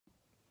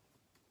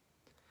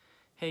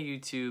Hey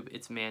YouTube,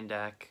 it's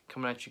Mandak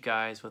coming at you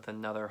guys with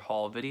another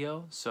haul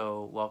video.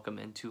 So welcome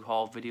into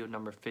haul video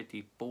number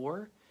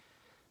 54.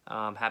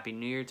 Happy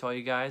New Year to all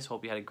you guys.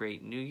 Hope you had a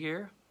great New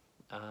Year.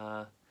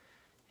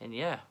 And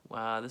yeah,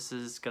 this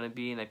is going to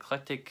be an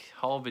eclectic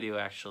haul video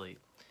actually.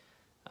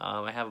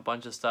 I have a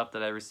bunch of stuff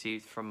that I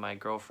received from my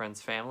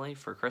girlfriend's family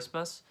for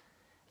Christmas,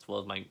 as well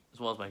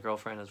as my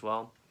girlfriend as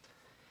well.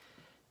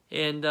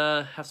 And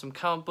have some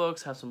comic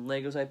books, have some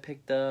Legos I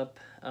picked up,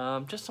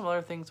 just some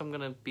other things I'm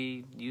going to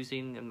be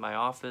using in my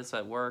office,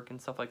 at work,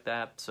 and stuff like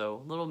that.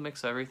 So a little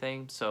mix of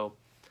everything, so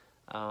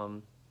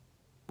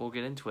we'll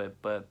get into it.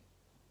 But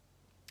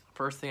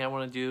first thing I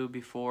want to do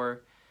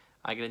before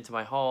I get into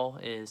my haul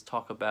is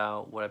talk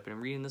about what I've been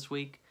reading this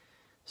week.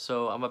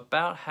 So I'm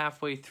about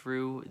halfway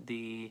through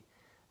the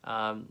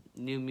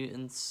New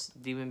Mutants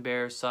Demon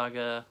Bear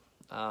Saga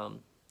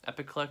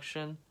Epic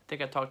Collection. I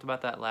think I talked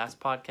about that last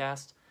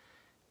podcast.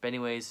 But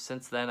anyways,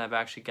 since then, I've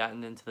actually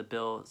gotten into the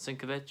Bill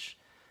Sienkiewicz,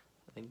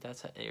 I think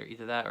that's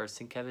either that or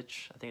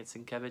Sienkiewicz, I think it's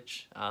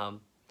Sienkiewicz,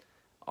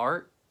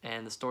 art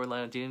and the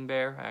storyline of Demon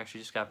Bear. I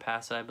actually just got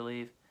past it, I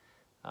believe.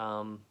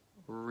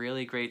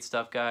 Really great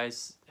stuff,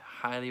 guys.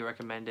 Highly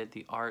recommended.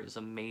 The art is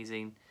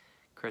amazing.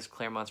 Chris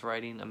Claremont's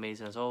writing,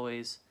 amazing as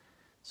always.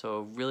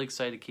 So really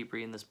excited to keep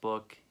reading this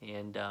book.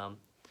 And I'm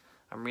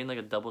reading like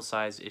a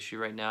double-sized issue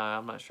right now.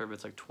 I'm not sure if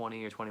it's like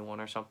 20 or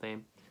 21 or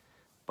something.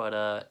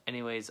 But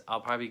anyways,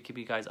 I'll probably keep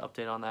you guys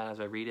updated on that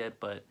as I read it,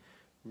 but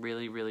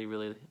really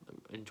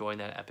enjoying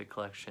that epic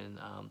collection.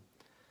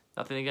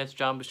 Nothing against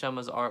John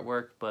Buscema's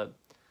artwork, but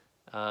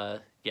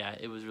yeah,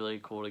 it was really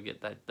cool to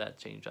get that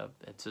change up.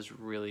 It's just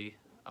really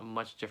a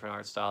much different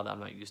art style that I'm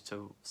not used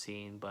to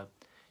seeing, but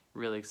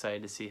really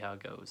excited to see how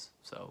it goes.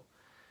 So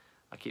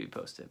I'll keep you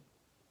posted.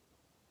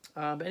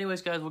 But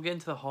anyways, guys, we'll get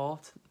into the haul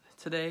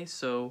today.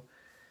 So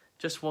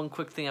just one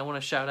quick thing I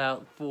want to shout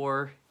out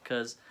for,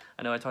 because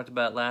I know I talked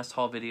about last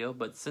haul video,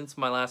 but since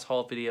my last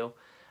haul video,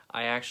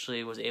 I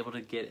actually was able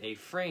to get a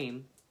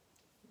frame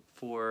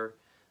for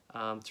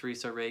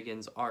Theresa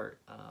Reagan's art.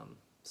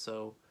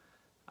 So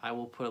I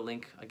will put a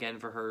link again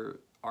for her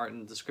art in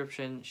the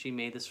description. She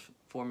made this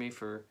for me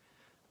for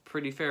a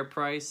pretty fair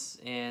price,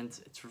 and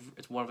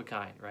it's one of a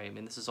kind, right? I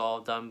mean, this is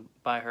all done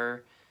by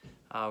her.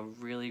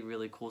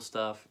 Really cool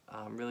stuff.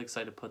 I'm really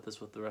excited to put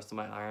this with the rest of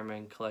my Iron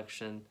Man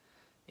collection,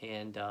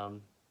 and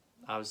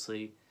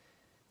obviously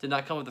did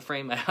not come with the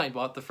frame. I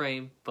bought the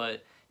frame,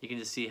 but you can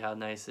just see how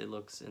nice it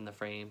looks in the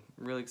frame.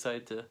 I'm really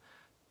excited to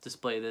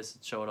display this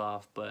and show it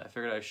off, but I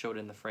figured I'd show it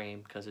in the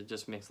frame because it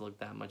just makes it look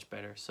that much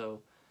better.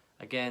 So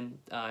again,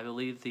 I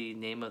believe the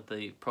name of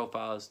the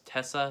profile is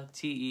Tessa,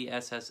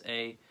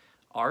 T-E-S-S-A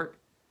Art.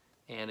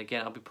 And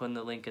again, I'll be putting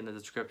the link in the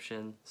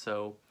description.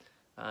 So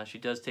she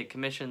does take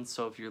commissions,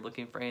 so if you're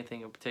looking for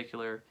anything in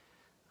particular,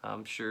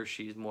 I'm sure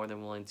she's more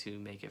than willing to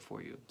make it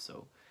for you.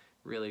 So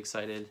really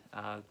excited.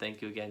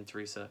 Thank you again,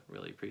 Theresa.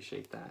 Really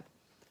appreciate that.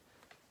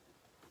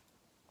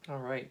 All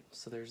right,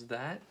 so there's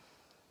that.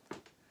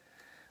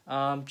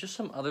 Just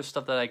some other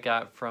stuff that I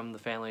got from the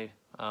family,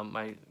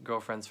 my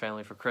girlfriend's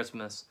family for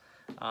Christmas,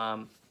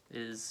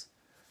 is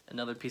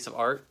another piece of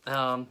art.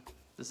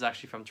 This is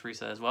actually from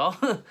Theresa as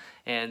well,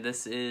 and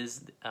this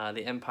is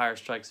The Empire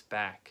Strikes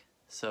Back.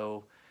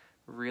 So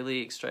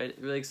really excited.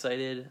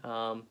 It's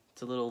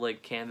a little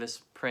like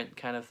canvas print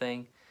kind of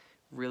thing.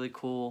 Really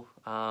cool.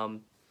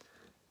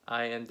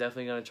 I am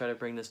definitely going to try to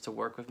bring this to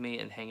work with me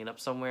and hang it up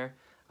somewhere.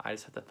 I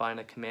just have to find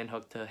a command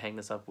hook to hang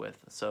this up with.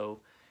 So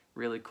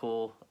really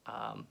cool.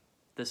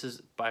 This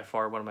is by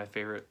far one of my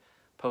favorite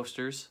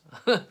posters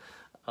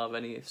of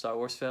any Star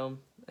Wars film,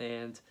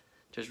 and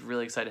just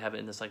really excited to have it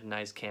in this like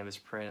nice canvas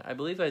print. I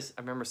believe I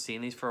remember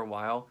seeing these for a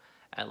while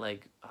at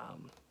like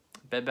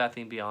Bed Bath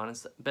 & Beyond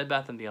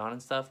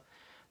and stuff.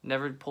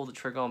 Never pulled the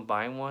trigger on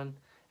buying one,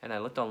 and I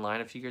looked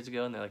online a few years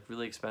ago and they're like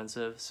really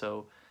expensive.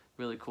 So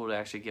really cool to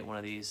actually get one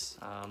of these.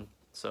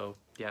 So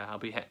yeah, I'll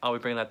be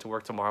bringing that to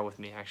work tomorrow with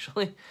me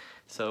actually.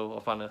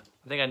 So I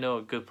think I know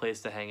a good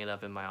place to hang it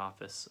up in my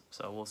office.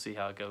 So we'll see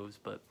how it goes,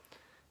 but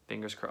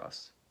fingers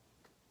crossed.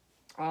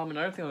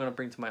 Another thing I'm gonna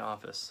bring to my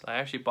office. I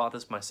actually bought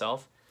this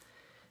myself,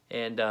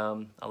 and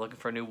I'm looking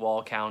for a new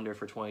wall calendar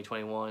for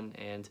 2021,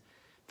 and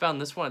found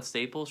this one at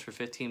Staples for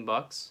 15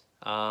 bucks.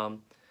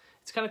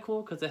 It's kind of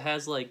cool because it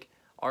has like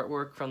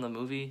artwork from the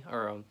movie,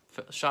 or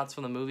shots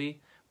from the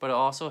movie, but it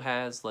also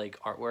has like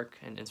artwork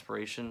and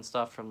inspiration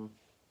stuff from,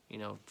 you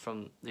know,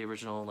 from the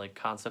original like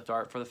concept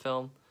art for the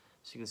film.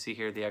 So you can see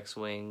here the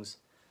X-Wings,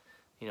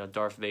 you know,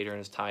 Darth Vader and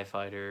his TIE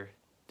Fighter,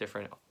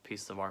 different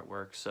pieces of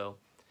artwork. So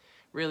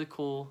really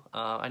cool.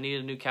 I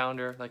needed a new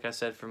calendar, like I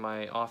said, for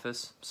my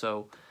office.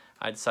 So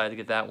I decided to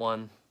get that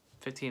one.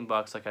 15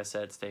 bucks, like I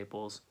said,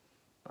 Staples.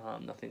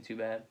 Nothing too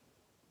bad.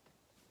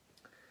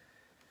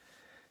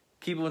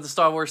 Keeping with the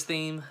Star Wars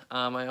theme,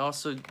 I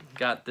also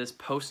got this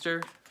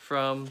poster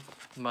from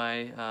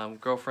my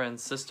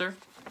girlfriend's sister,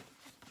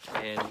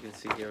 and you can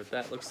see here what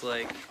that looks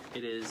like.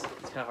 It's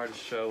kind of hard to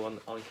show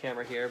on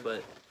camera here,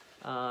 but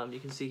you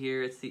can see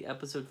here it's the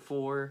episode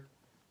 4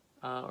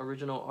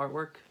 original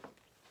artwork.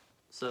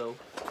 So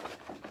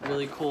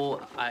really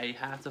cool. I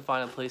have to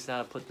find a place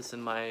now to put this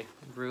in my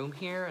room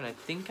here, and I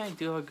think I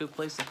do have a good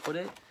place to put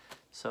it.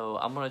 So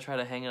I'm gonna try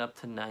to hang it up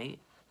tonight.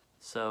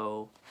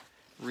 So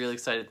really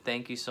excited.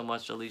 Thank you so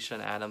much, Alicia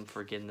and Adam,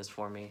 for getting this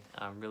for me.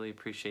 I really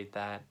appreciate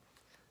that.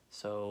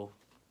 So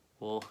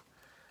we'll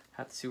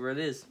have to see where it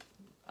is.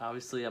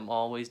 Obviously, I'm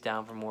always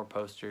down for more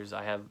posters.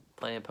 I have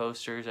plenty of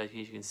posters as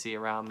you can see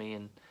around me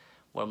and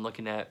what I'm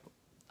looking at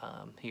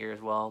here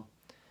as well.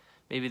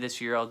 Maybe this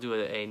year I'll do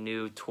a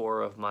new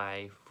tour of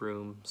my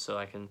room so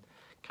I can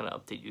kind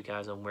of update you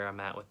guys on where I'm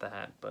at with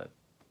that. But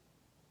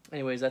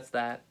anyways, that's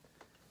that.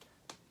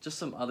 Just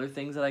some other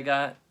things that I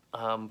got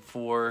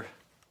for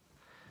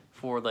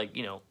like,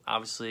 you know,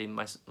 obviously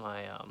my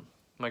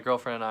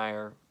girlfriend and I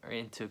are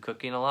into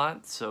cooking a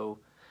lot, so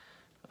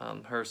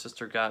her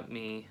sister got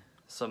me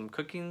some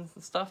cooking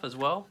stuff as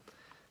well.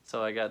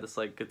 So I got this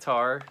like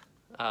guitar,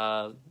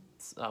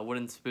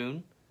 wooden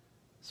spoon,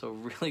 so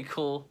really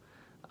cool.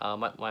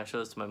 When I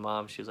showed this to my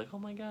mom, she was like, "Oh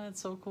my god,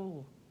 it's so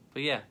cool."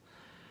 But yeah,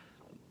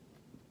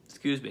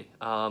 excuse me.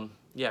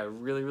 Yeah,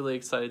 really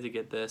excited to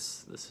get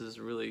this. This is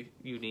really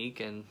unique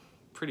and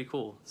pretty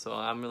cool. So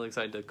I'm really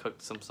excited to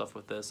cook some stuff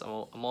with this. I'm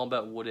all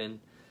about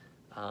wooden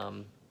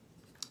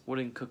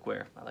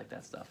cookware. I like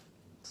that stuff.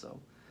 So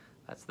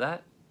that's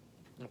that.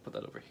 I'll put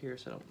that over here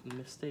so I don't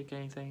mistake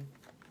anything.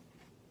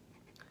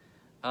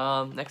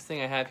 Next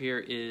thing I have here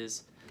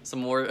is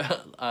some more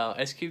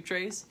ice cube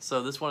trays.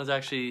 So this one is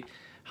actually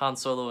Han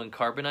Solo and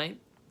Carbonite.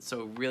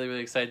 So really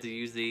excited to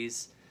use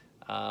these.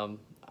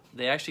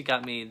 They actually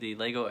got me the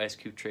Lego ice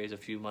cube trays a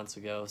few months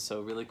ago. So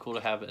really cool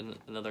to have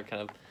another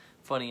kind of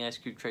funny ice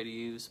cube tray to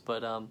use.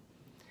 But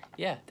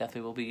yeah,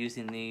 definitely will be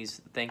using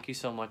these. Thank you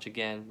so much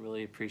again.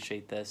 Really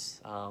appreciate this.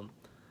 Kind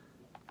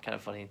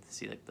of funny to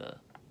see like the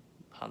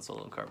Han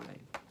Solo and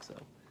Carbonite. So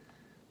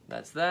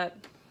that's that.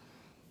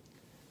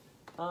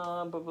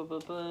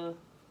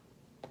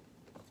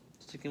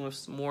 Sticking with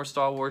some more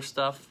Star Wars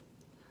stuff.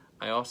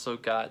 I also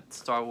got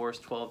Star Wars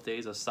 12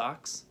 Days of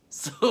socks.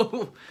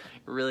 So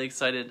really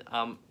excited.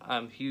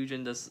 I'm huge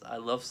into, I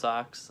love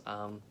socks.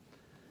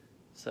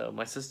 So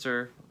my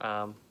sister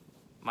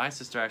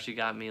actually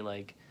got me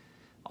like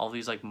all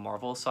these like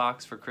Marvel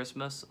socks for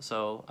Christmas.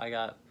 So I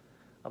got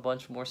a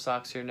bunch more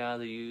socks here now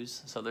to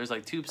use. So there's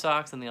like tube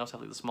socks, and they also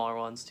have like the smaller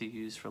ones to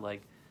use for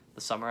like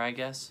the summer, I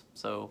guess.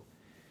 So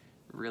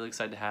really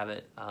excited to have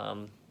it.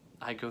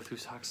 I go through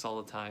socks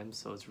all the time,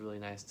 so it's really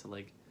nice to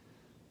like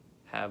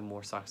have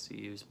more socks to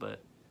use. But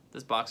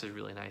this box is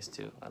really nice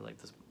too. I like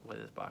this way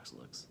this box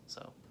looks.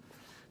 So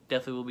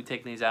definitely will be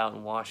taking these out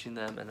and washing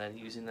them and then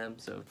using them.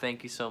 So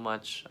thank you so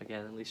much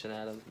again, Alicia and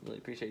Adam. Really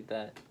appreciate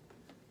that.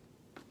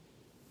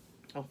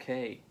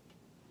 Okay.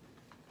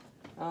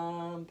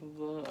 I'll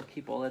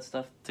keep all that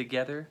stuff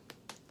together.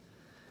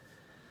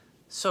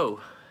 So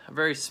a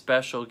very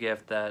special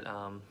gift that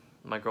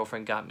my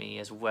girlfriend got me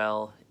as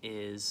well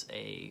is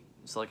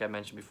so like I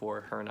mentioned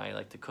before, her and I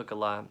like to cook a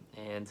lot,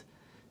 and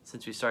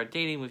since we started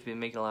dating, we've been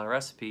making a lot of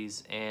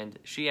recipes, and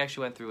she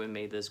actually went through and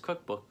made this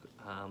cookbook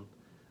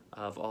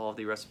of all of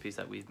the recipes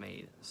that we've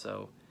made.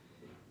 So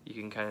you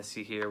can kind of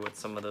see here what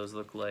some of those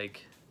look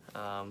like.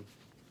 Got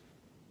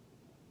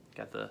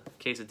the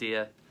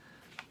quesadilla.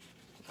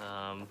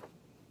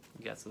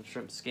 We got some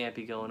shrimp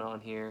scampi going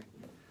on here.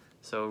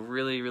 So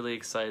really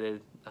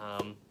excited.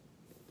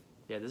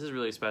 Yeah, this is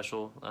really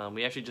special.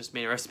 We actually just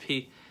made a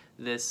recipe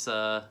this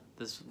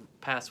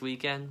past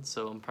weekend,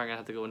 so I'm probably gonna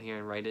have to go in here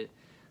and write it.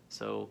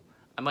 So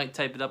I might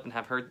type it up and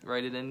have her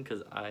write it in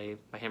because my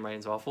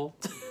handwriting's awful.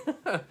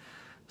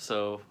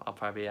 So I'll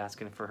probably be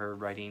asking for her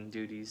writing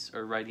duties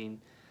or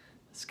writing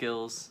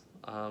skills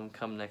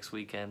come next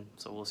weekend.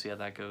 So we'll see how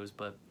that goes.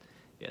 But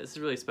yeah, this is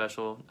really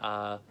special.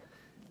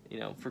 You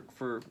know,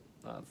 for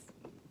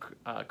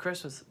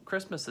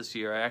Christmas this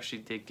year, I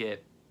actually did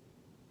get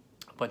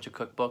a bunch of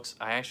cookbooks.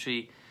 I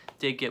actually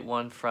did get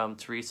one from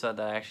Theresa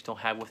that I actually don't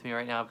have with me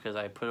right now because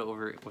I put it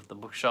over with the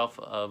bookshelf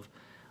of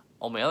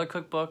all my other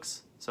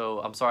cookbooks. So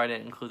I'm sorry I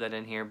didn't include that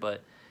in here,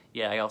 but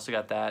yeah, I also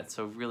got that.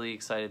 So really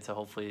excited to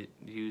hopefully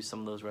use some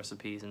of those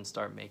recipes and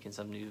start making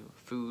some new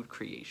food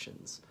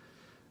creations.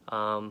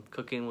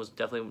 Cooking was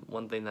definitely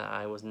one thing that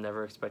I was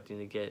never expecting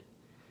to get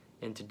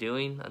into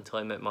doing until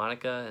I met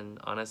Monica, and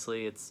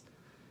honestly, it's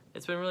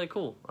been really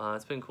cool.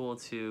 It's been cool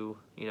to,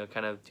 you know,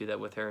 kind of do that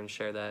with her and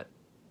share that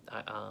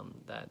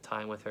that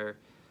time with her.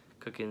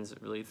 Cooking's a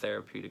really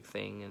therapeutic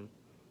thing, and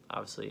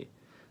obviously,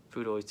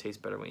 food always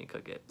tastes better when you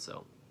cook it.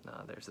 So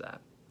there's that.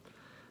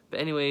 But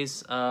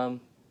anyways, I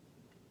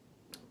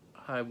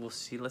will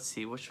see. Let's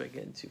see. What should I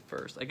get into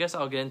first? I guess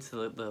I'll get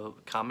into the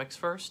comics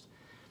first.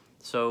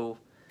 So,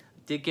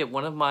 did get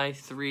one of my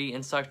 3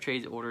 in-stock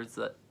trades orders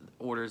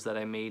that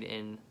I made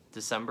in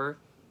December.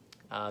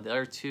 The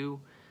other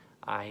 2,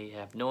 I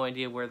have no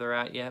idea where they're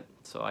at yet,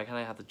 so I kind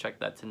of have to check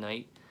that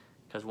tonight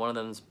because one of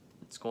them's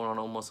it's going on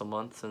almost a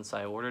month since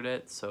I ordered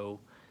it, so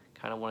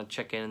kind of want to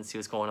check in and see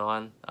what's going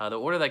on. The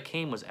order that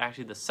came was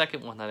actually the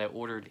second one that I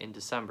ordered in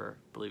December,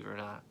 believe it or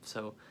not.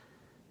 So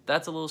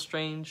that's a little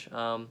strange.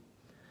 I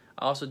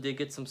also did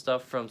get some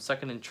stuff from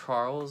Second and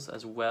Charles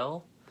as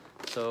well.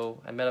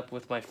 So I met up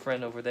with my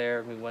friend over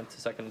there. We went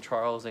to Second and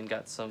Charles and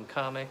got some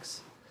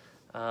comics.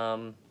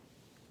 And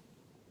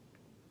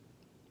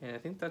I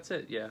think that's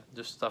it. Yeah,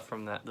 just stuff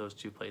from those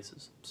two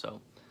places.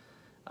 So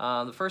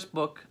the first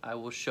book I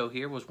will show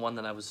here was one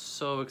that I was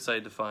so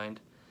excited to find.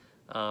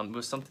 It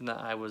was something that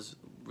I was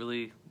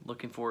really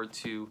looking forward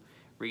to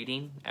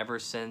reading ever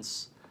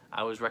since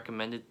I was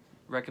recommended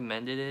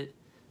it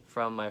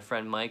from my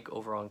friend Mike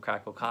over on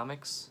Crackle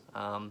Comics.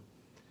 I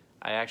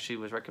actually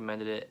was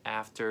recommended it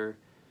after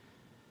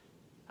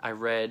I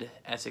read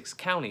Essex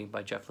County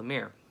by Jeff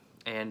Lemire.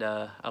 And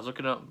I was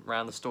looking up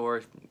around the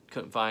store,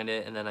 couldn't find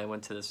it, and then I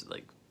went to this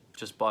like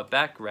just bought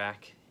back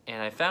rack,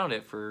 and I found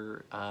it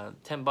for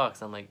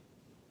 $10. I'm like,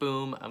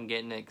 boom, I'm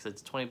getting it because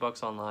it's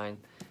 $20 online,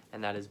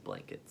 and that is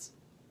Blankets.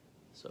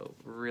 So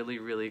really,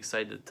 really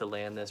excited to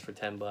land this for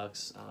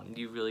 $10.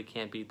 You really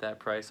can't beat that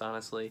price,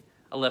 honestly.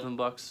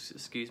 $11,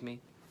 excuse me.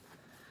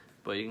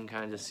 But you can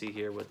kind of just see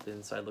here what the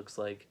inside looks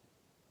like.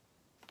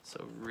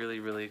 So really,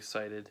 really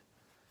excited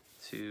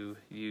to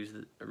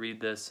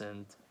read this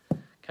and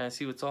kind of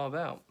see what it's all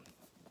about.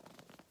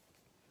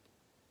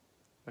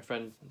 My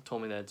friend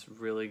told me that it's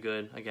really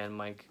good. Again,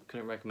 Mike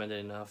couldn't recommend it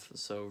enough.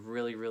 So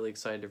really, really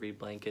excited to read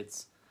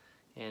Blankets.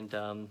 And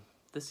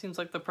this seems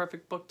like the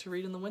perfect book to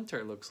read in the winter,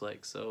 it looks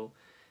like. So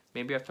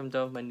maybe after I'm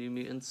done with my New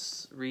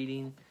Mutants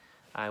reading,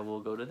 I will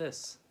go to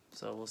this.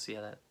 So we'll see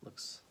how that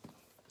looks.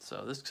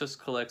 So this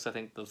just collects, I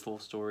think, the full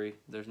story.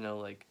 There's no,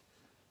 like,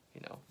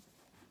 you know,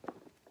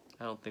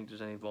 I don't think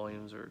there's any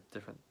volumes or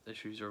different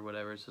issues or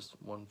whatever. It's just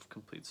one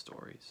complete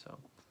story. So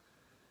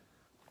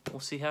we'll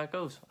see how it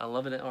goes. I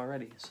love it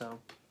already. So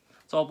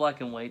it's all black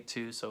and white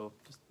too. So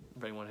just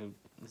for anyone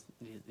who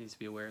needs to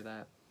be aware of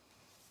that.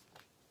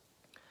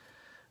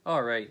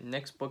 All right,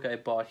 next book I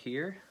bought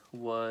here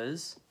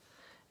was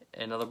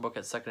another book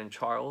at Second and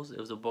Charles. It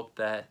was a book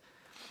that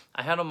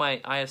I had on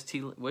my IST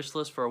wish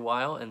list for a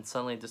while and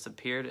suddenly it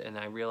disappeared, and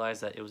I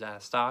realized that it was out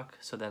of stock.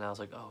 So then I was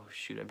like, oh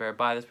shoot, I better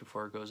buy this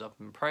before it goes up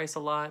in price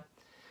a lot.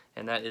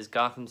 And that is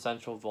Gotham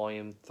Central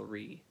Volume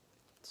 3.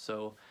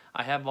 So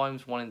I have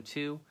Volumes 1 and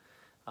 2.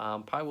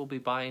 Probably will be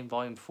buying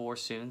Volume 4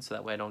 soon, so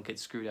that way I don't get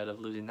screwed out of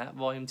losing that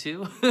Volume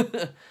 2.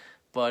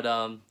 But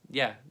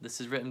yeah, this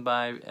is written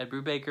by Ed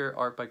Brubaker,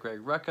 art by Greg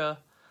Rucka.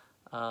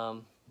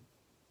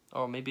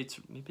 Or maybe it's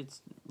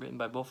written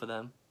by both of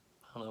them.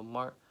 I don't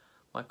know.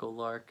 Michael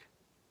Lark,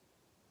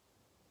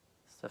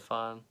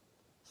 Stefano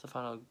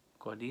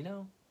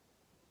Guardino.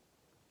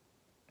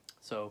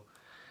 So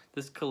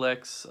this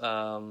collects.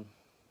 I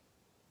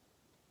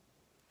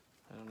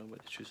don't know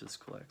what issues this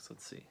collects.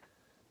 Let's see.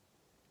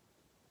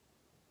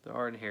 The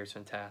art in here is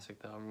fantastic,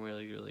 though. I'm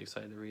really, really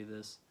excited to read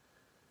this.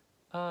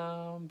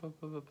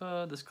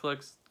 This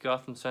collects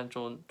Gotham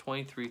Central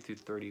 23 through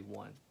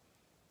 31.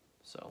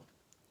 So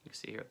you can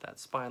see here what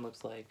that spine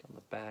looks like on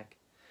the back.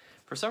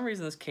 For some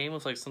reason, this came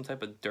with like some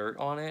type of dirt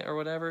on it or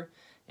whatever,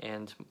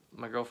 and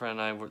my girlfriend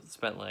and I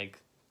spent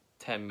like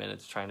 10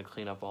 minutes trying to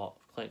clean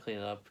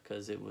it up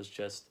because it was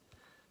just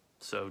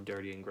so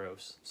dirty and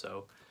gross.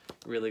 So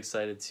really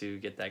excited to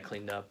get that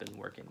cleaned up and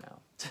working now.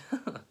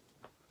 So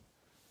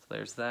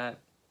there's that.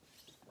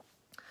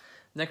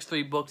 Next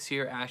 3 books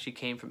here actually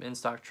came from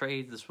In-Stock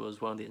Trades. This was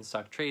one of the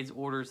In-Stock Trades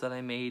orders that I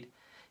made.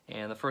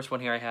 And the first one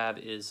here I have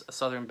is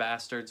Southern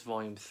Bastards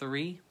Volume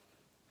 3.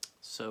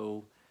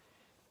 So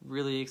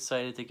really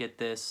excited to get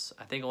this.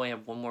 I think I only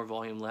have one more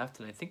volume left,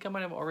 and I think I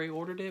might have already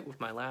ordered it with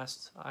my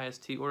last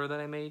IST order that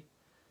I made.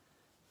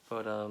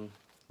 But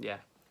yeah.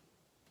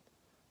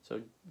 So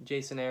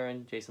Jason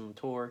Aaron, Jason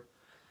Latour.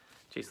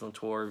 Jason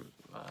Latour,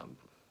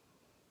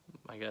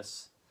 I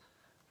guess,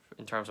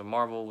 in terms of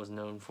Marvel, was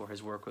known for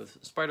his work with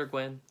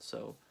Spider-Gwen.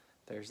 So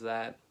there's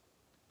that.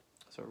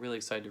 So really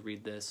excited to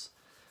read this.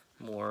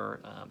 More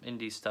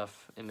indie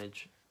stuff,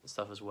 image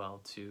stuff as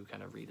well to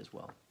kind of read as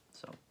well.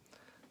 So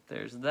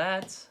there's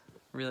that.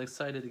 Really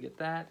excited to get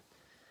that.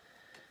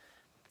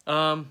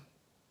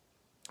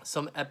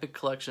 Some epic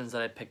collections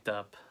that I picked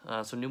up.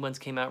 Some new ones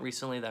came out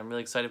recently that I'm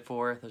really excited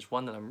for. There's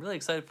one that I'm really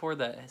excited for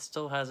that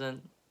still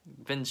hasn't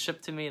been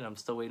shipped to me and I'm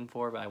still waiting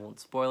for, but I won't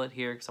spoil it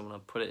here because I'm going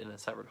to put it in a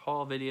separate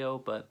haul video.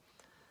 But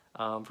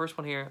first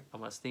one here, I'm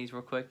going to sneeze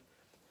real quick.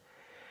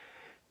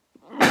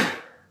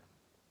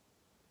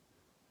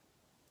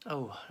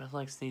 Oh, I don't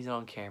like sneezing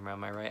on camera,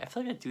 am I right? I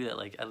feel like I do that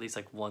like at least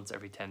like once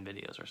every 10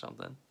 videos or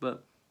something.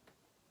 But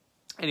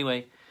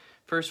anyway,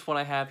 first one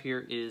I have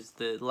here is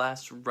the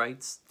Last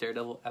Rites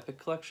Daredevil Epic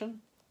Collection.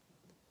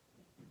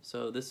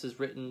 So this is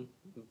written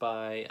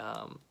by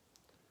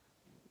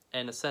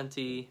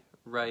Innocenti,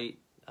 Wright,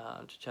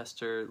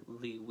 Chester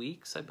Lee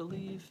Weeks, I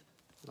believe.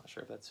 I'm not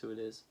sure if that's who it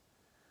is.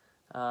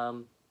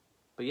 But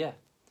yeah,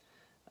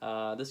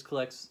 this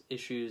collects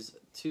issues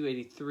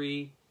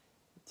 283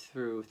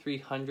 through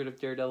 300 of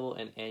Daredevil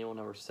and annual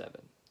number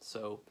 7.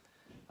 So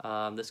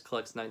this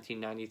collects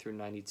 1990 through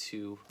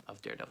 92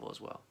 of Daredevil as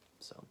well.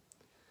 So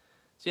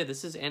yeah,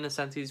 this is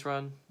Innocenti's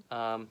run.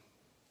 I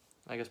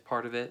guess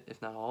part of it,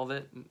 if not all of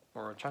it,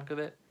 or a chunk of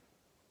it.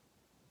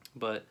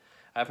 But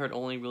I've heard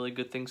only really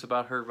good things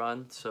about her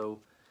run, so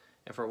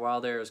And for a while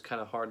there, it was kind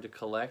of hard to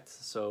collect,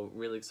 so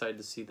really excited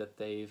to see that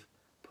they've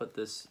put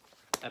this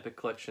epic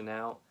collection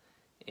out.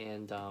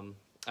 And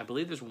I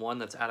believe there's one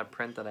that's out of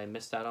print that I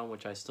missed out on,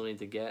 which I still need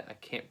to get. I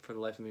can't for the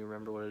life of me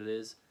remember what it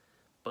is,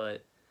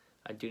 but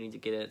I do need to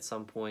get it at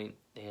some point.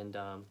 And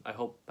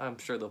I'm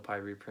sure they'll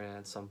probably reprint it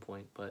at some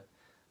point. But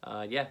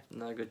yeah,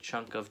 another good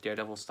chunk of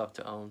Daredevil stuff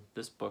to own.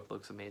 This book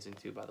looks amazing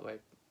too, by the way.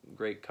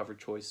 Great cover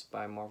choice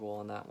by Marvel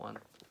on that one.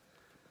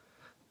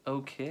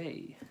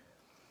 Okay.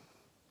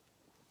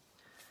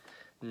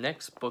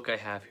 Next book I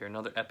have here,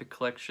 another epic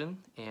collection,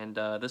 and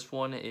this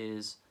one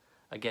is,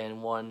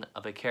 again, one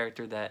of a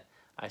character that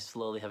I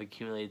slowly have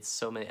accumulated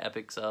so many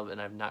epics of,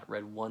 and I've not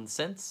read one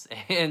since,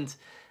 and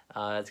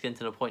it's getting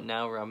to the point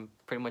now where I'm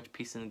pretty much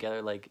piecing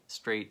together like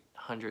straight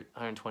 100,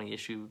 120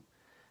 issue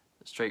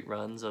straight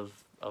runs of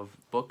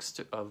books,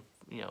 of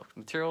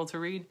material to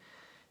read,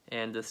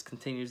 and this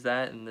continues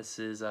that, and this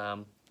is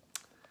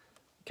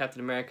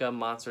Captain America,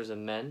 Monsters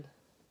and Men.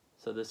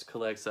 So this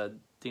collects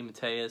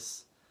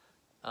DeMatteis,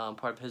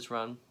 part of his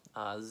run.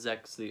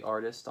 Zek's the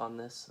artist on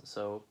this,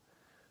 so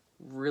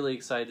really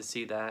excited to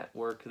see that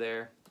work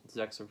there.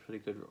 Zek's a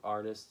pretty good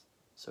artist,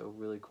 so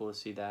really cool to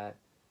see that.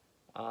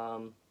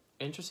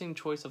 Interesting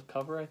choice of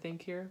cover, I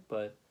think, here,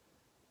 but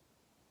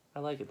I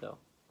like it though.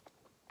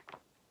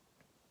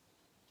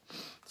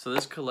 So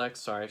this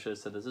collects, sorry, I should have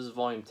said this. This is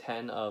volume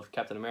 10 of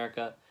Captain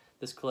America.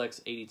 This collects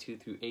 82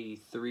 through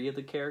 83 of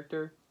the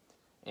character,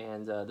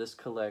 and this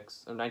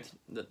collects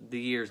the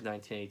years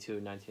 1982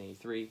 and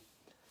 1983.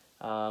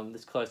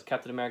 This collects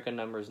Captain America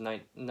numbers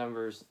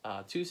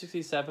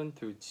 267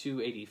 through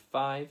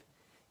 285,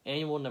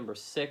 Annual number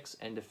 6,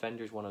 and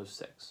Defenders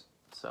 106.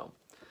 So,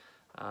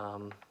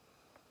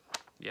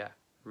 yeah,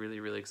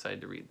 really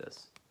excited to read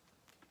this.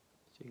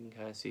 So you can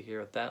kind of see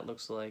here what that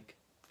looks like.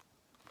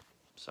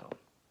 So,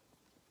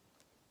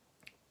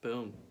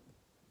 boom,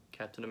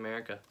 Captain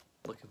America.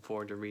 Looking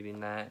forward to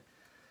reading that.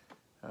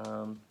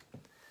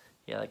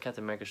 Yeah, the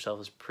Captain America shelf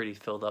is pretty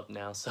filled up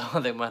now, so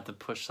they might have to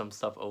push some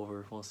stuff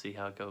over. We'll see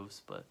how it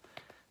goes, but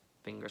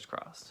fingers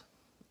crossed.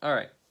 All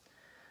right,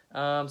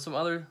 some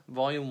other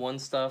Volume 1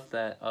 stuff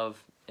that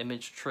of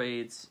Image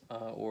trades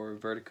or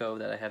Vertigo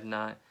that I have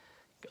not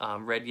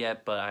read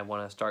yet, but I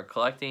want to start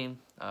collecting.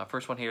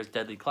 First one here is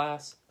Deadly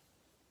Class.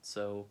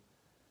 So,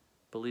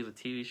 I believe a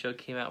TV show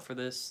came out for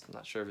this. I'm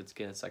not sure if it's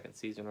getting a second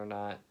season or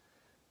not,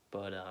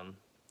 but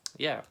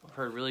yeah, I've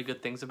heard really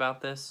good things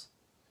about this,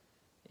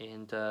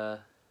 and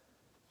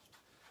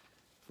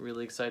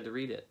really excited to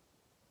read it.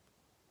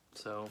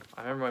 So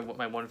I remember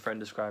my one friend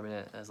describing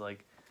it as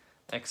like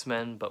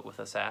X-Men but with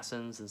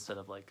assassins instead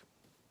of like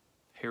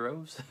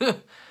heroes.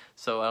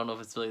 So I don't know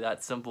if it's really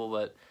that simple,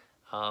 but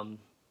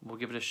we'll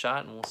give it a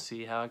shot and we'll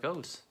see how it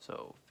goes.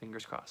 So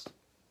fingers crossed.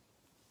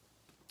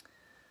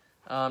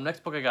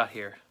 Next book I got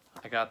here.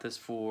 I got this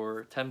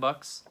for 10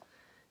 bucks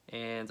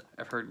and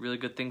I've heard really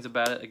good things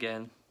about it.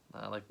 Again,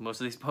 like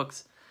most of these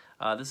books.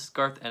 This is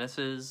Garth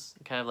Ennis's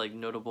kind of like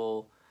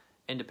notable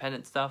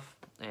independent stuff,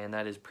 and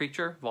that is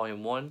Preacher,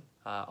 Volume 1,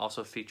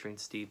 also featuring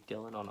Steve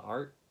Dillon on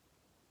art.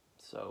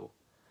 So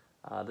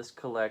this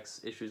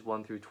collects issues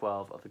 1 through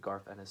 12 of the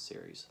Garth Ennis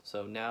series.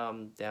 So now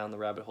I'm down the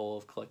rabbit hole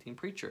of collecting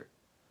Preacher.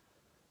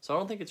 So I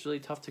don't think it's really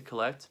tough to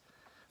collect.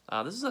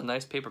 This is a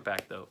nice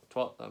paperback though.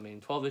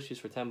 12 issues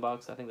for 10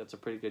 bucks. I think that's a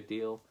pretty good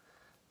deal,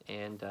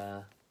 and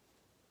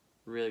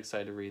really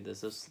excited to read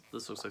this. This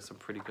looks like some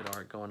pretty good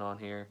art going on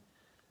here.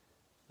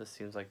 This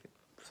seems like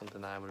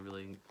something that I would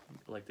really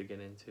like to get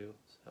into.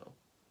 So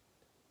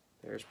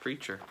there's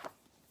Preacher,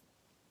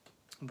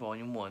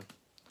 Volume 1.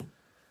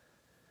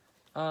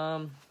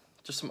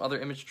 Just some other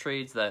Image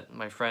trades that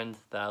my friend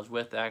that I was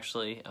with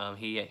actually,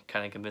 he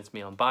kind of convinced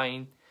me on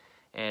buying,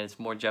 and it's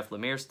more Jeff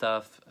Lemire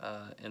stuff,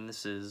 and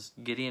this is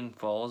Gideon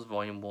Falls,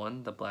 Volume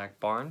 1, The Black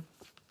Barn.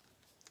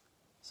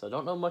 So I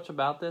don't know much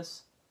about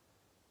this,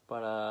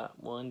 but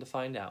willing to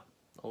find out.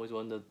 Always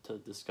willing to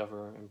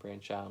discover and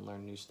branch out and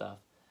learn new stuff.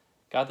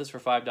 Got this for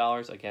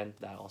 $5. Again,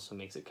 that also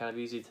makes it kind of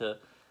easy to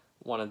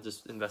want to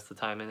just invest the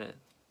time in it.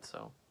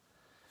 So,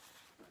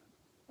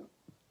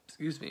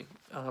 excuse me.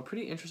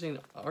 Pretty interesting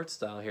art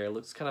style here. It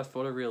looks kind of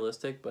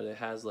photorealistic, but it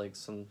has like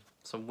some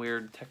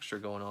weird texture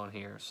going on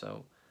here.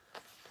 So,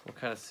 we'll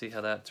kind of see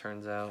how that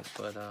turns out.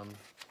 But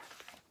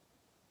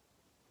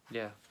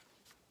yeah,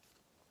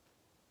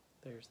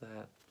 there's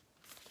that.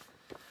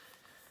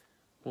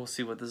 We'll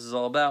see what this is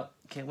all about.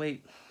 Can't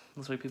wait.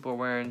 Looks like people are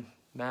wearing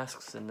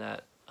masks in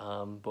that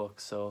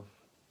book, so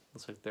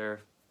looks like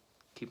they're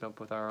keeping up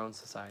with our own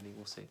society.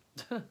 We'll see.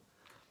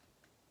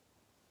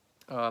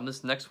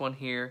 This next one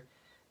here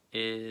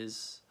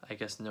is, I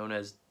guess, known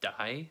as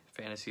Die,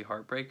 Fantasy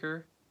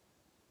Heartbreaker.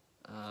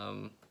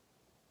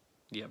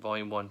 Yeah,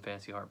 Volume 1,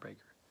 Fantasy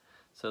Heartbreaker.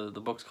 So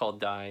the book's called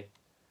Die.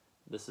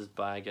 This is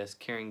by, I guess,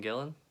 Kieran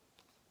Gillen,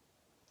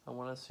 I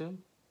want to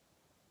assume.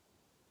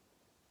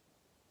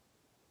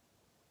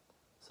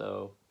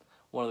 So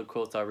one of the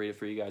quotes, I'll read it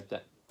for you guys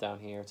down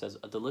here. It says,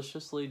 "A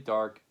deliciously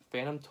dark,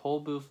 phantom toll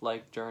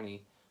booth-like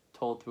journey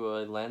told through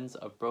a lens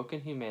of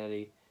broken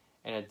humanity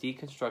and a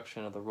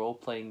deconstruction of the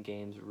role-playing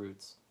game's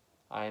roots.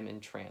 I am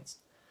entranced.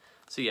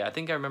 So yeah, I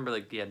think I remember,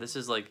 like, yeah, this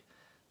is like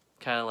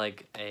kind of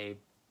like a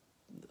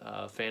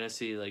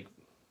fantasy, like,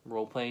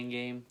 role-playing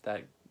game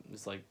that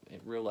is like in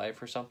real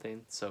life or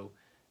something. So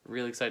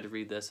really excited to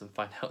read this and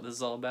find out what this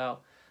is all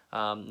about.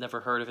 Never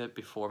heard of it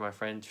before my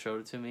friend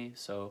showed it to me,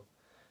 so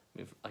I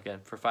mean, again,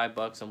 for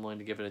 $5 I'm willing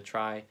to give it a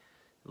try. It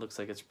looks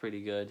like it's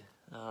pretty good.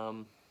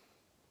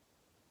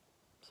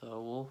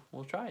 So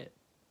we'll try it.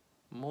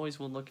 I'm always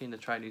looking to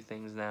try new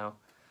things now.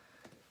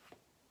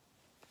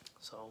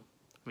 So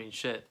I mean,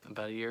 shit,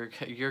 about a year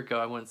ago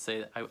I wouldn't say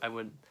that I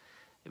would.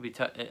 It'd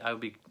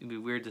be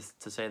weird to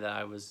say that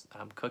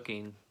I'm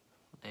cooking,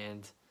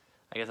 and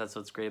I guess that's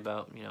what's great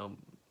about, you know,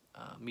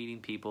 meeting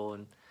people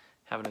and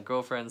having a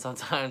girlfriend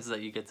sometimes,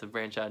 that you get to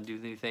branch out and do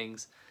new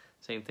things.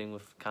 Same thing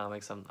with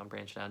comics. I'm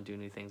branching out and doing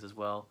new things as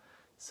well.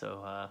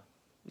 So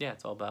yeah,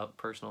 it's all about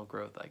personal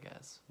growth, I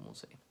guess. We'll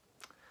see.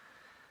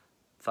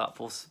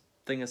 Thoughtful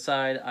thing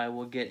aside, I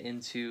will get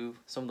into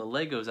some of the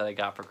Legos that I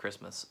got for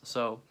Christmas.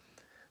 So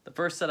the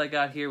first set I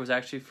got here was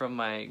actually from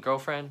my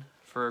girlfriend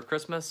for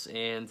Christmas,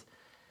 and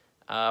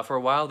for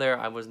a while there,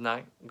 I was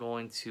not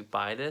going to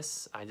buy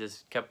this. I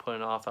just kept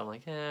putting it off. I'm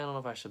like, I don't know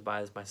if I should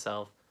buy this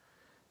myself.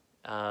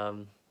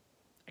 Because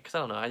I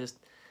don't know. I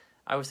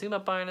was thinking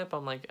about buying it, but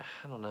I'm like,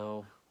 I don't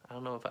know. I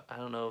don't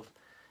know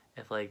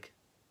if like,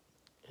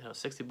 you know,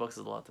 $60 is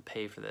a lot to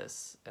pay for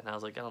this. And I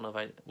was like, I don't know if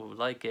I would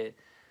like it.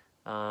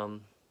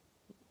 But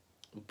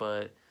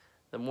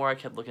the more I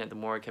kept looking at it, the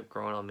more it kept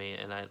growing on me,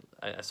 and I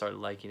started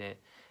liking it.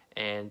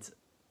 And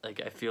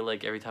like, I feel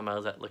like every time I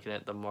was looking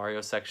at the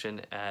Mario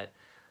section at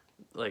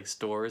like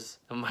stores,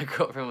 and my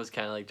girlfriend was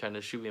kind of like trying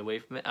to shoot me away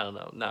from it. I don't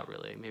know, not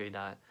really, maybe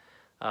not.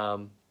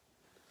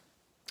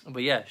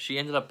 But yeah, she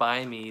ended up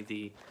buying me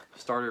the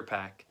starter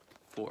pack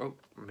for,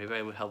 or maybe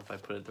it would help if I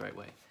put it the right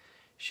way.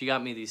 She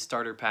got me the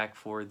starter pack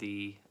for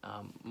the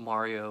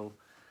Mario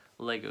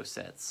Lego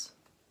sets.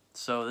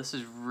 So this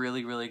is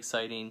really, really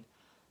exciting.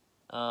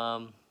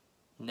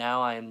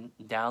 Now I'm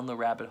down the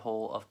rabbit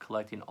hole of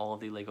collecting all of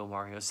the Lego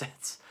Mario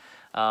sets.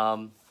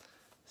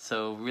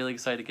 So really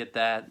excited to get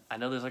that. I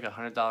know there's like a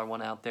 $100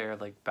 one out there,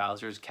 like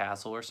Bowser's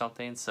Castle or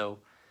something. So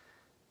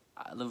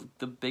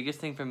the biggest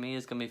thing for me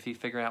is gonna be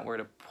figuring out where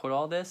to put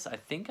all this. I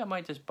think I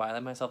might just buy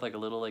myself like a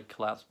little like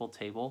collapsible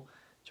table,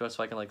 just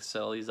so I can like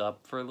sell these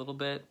up for a little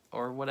bit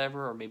or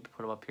whatever, or maybe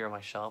put them up here on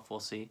my shelf. We'll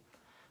see.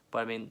 But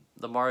I mean,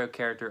 the Mario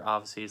character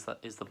obviously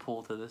is the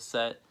pull to this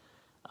set.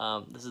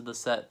 This is the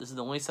set. This is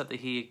the only set that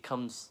he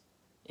comes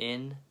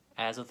in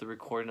as of the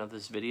recording of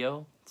this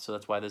video. So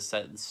that's why this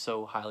set is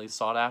so highly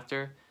sought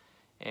after.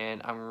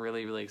 And I'm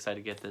really, really excited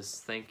to get this.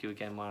 Thank you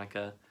again,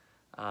 Monica.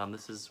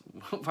 This is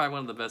probably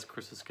one of the best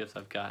Christmas gifts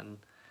I've gotten.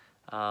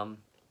 And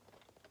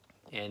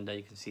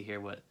you can see here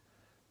what,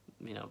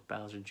 you know,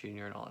 Bowser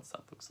Jr. and all that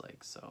stuff looks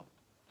like. So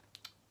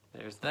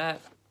there's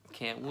that.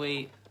 Can't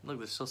wait. Look,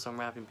 there's still some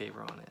wrapping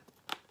paper on it.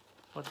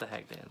 What the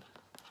heck, Dan?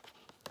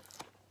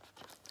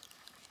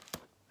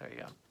 There you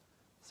go.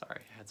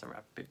 Sorry, I had some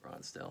wrapping paper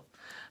on still.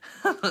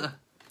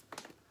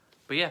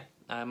 But yeah,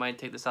 I might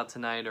take this out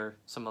tonight or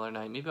some other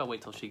night. Maybe I'll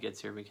wait till she gets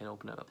here. We can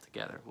open it up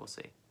together. We'll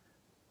see.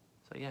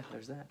 So yeah,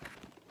 there's that.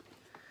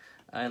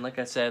 And like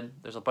I said,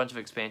 there's a bunch of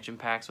expansion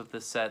packs with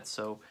this set.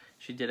 So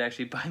she did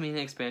actually buy me an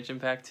expansion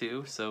pack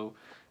too. So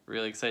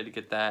really excited to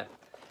get that.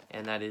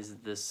 And that is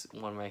this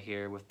one right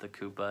here with the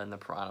Koopa and the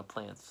Piranha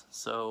plants.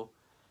 So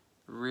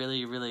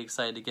really, really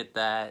excited to get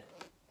that.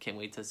 Can't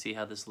wait to see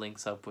how this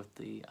links up with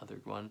the other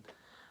one.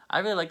 I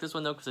really like this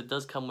one though because it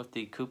does come with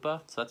the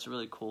Koopa. So that's a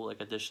really cool like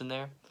addition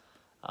there.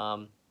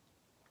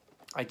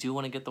 I do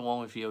want to get the one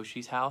with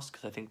Yoshi's house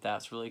because I think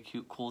that's really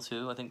cool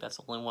too. I think that's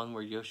the only one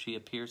where Yoshi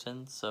appears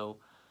in. So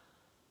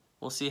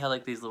we'll see how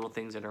like these little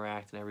things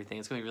interact and everything.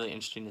 It's going to be really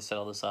interesting to set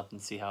all this up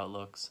and see how it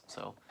looks.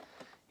 So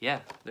yeah,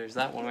 there's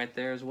that one right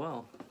there as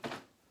well.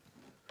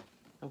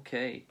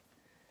 Okay.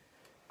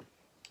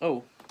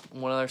 Oh,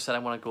 one other set I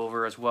want to go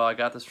over as well. I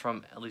got this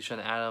from Alicia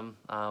and Adam,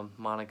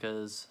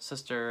 Monica's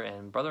sister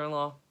and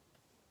brother-in-law.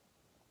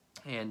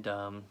 And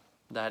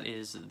that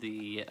is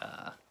the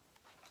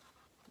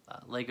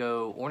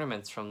Lego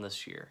ornaments from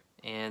this year.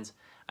 And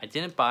I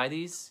didn't buy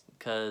these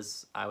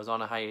because I was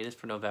on a hiatus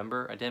for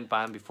November. I didn't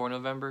buy them before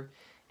November,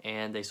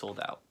 and they sold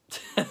out.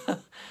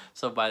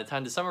 So by the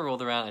time December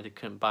rolled around, I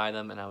couldn't buy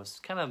them, and I was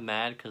kind of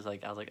mad because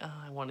like I was like,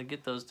 oh, I want to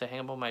get those to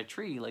hang up on my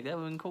tree. Like that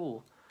would have been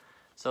cool.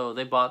 So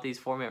they bought these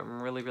for me.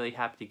 I'm really, really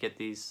happy to get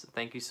these.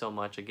 Thank you so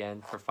much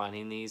again for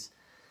finding these.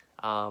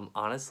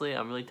 Honestly,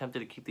 I'm really tempted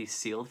to keep these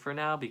sealed for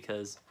now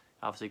because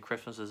obviously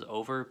Christmas is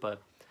over,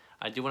 but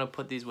I do want to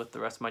put these with the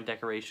rest of my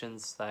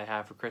decorations that I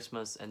have for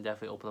Christmas and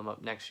definitely open them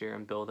up next year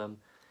and build them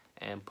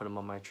and put them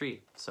on my tree.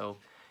 So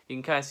you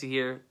can kind of see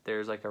here,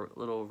 there's like a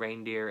little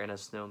reindeer and a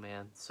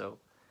snowman. So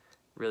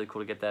really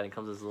cool to get that. It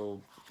comes as a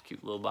little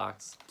cute little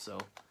box. So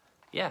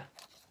yeah,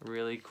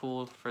 really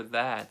cool for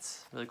that.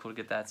 Really cool to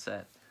get that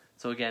set.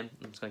 So again,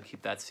 I'm just going to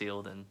keep that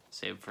sealed and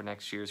save it for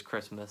next year's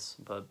Christmas,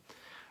 but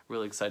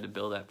really excited to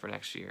build that for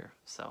next year.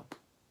 So,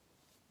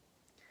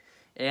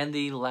 and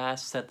the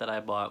last set that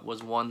I bought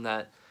was one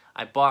that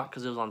I bought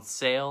because it was on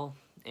sale,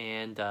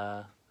 and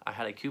I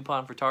had a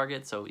coupon for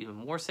Target, so even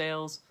more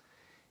sales.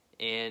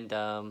 And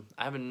I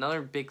have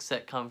another big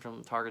set coming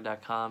from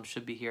Target.com.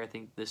 Should be here, I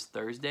think, this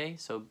Thursday.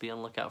 So be on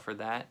the lookout for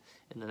that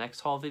in the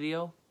next haul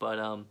video.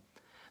 But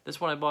this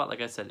one I bought,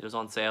 like I said, it was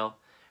on sale.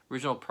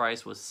 Original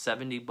price was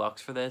 $70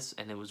 for this,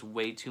 and it was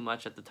way too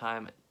much at the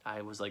time.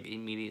 I was like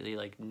immediately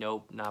like,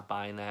 nope, not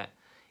buying that.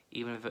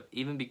 Even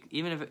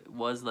if it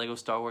was Lego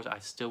Star Wars, I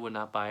still would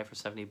not buy it for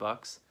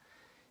 $70.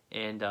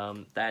 And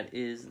that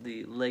is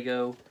the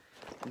Lego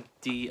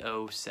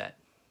Do set.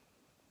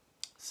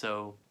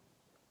 So,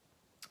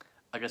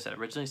 like I said,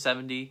 originally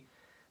 $70.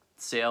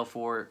 Sale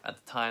for, at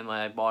the time when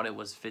I bought it,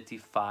 was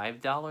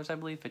 $55, I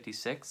believe,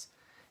 $56.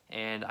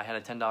 And I had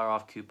a $10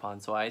 off coupon,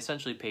 so I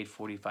essentially paid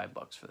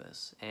 $45 for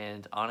this.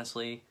 And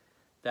honestly,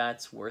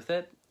 that's worth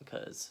it,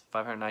 because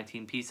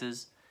 519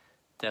 pieces,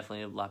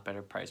 definitely a lot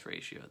better price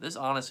ratio. This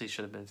honestly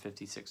should have been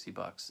 $50,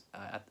 $60.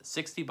 At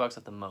 $60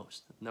 at the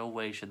most. No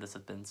way should this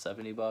have been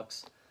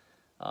 $70.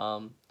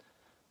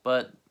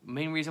 But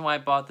main reason why I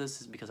bought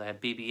this is because I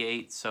had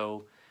BB-8, so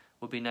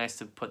it would be nice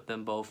to put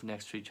them both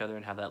next to each other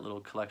and have that little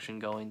collection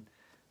going.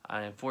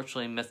 I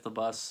unfortunately missed the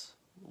bus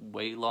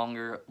way long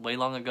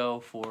ago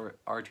for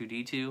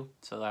R2-D2,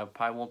 so I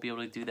probably won't be able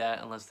to do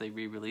that unless they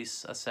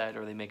re-release a set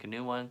or they make a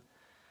new one.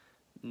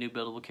 New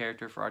buildable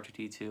character for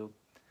R2-D2.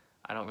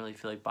 I don't really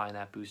feel like buying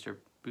that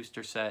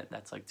booster set.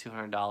 That's like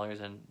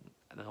 $200, and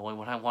the only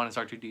one I want is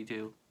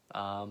R2-D2.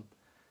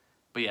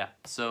 But yeah,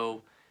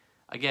 so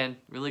again,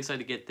 really excited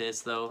to get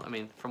this though. I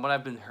mean, from what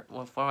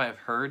I've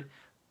heard,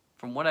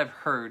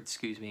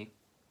 excuse me,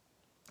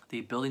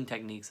 the building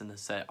techniques in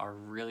this set are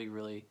really,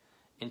 really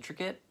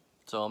intricate.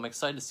 So I'm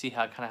excited to see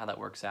how that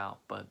works out.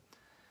 But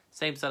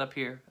same setup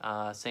here,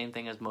 same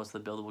thing as most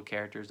of the buildable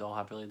characters. They all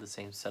have really the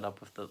same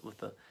setup with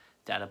the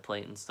data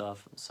plate and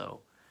stuff.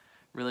 So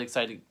really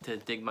excited to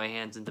dig my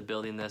hands into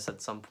building this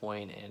at some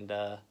point, and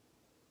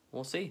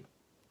we'll see.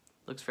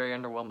 Looks very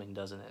underwhelming,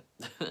 doesn't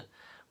it?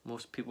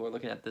 Most people are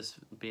looking at this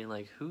being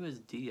like, who is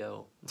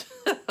Dio?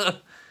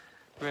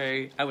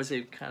 Very, I would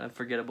say, kind of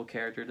forgettable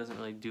character. Doesn't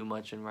really do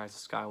much in Rise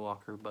of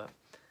Skywalker, but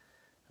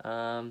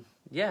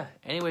yeah.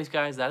 Anyways,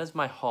 guys, that is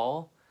my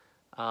haul.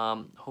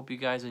 Hope you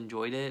guys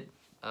enjoyed it.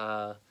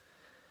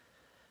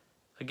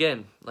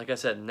 Again, like I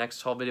said,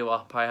 next haul video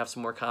I'll probably have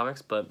some more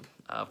comics, but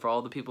for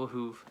all the people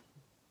who've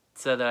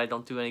said that I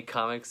don't do any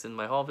comics in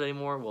my haul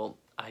anymore, well,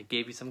 I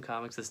gave you some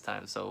comics this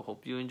time, so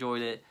hope you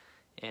enjoyed it.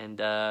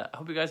 And I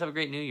hope you guys have a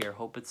great new year.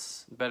 Hope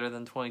it's better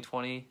than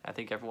 2020. I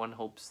think everyone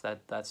hopes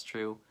that that's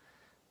true.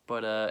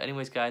 But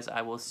anyways, guys,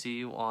 I will see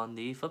you on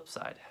the flip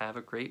side. Have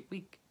a great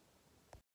week.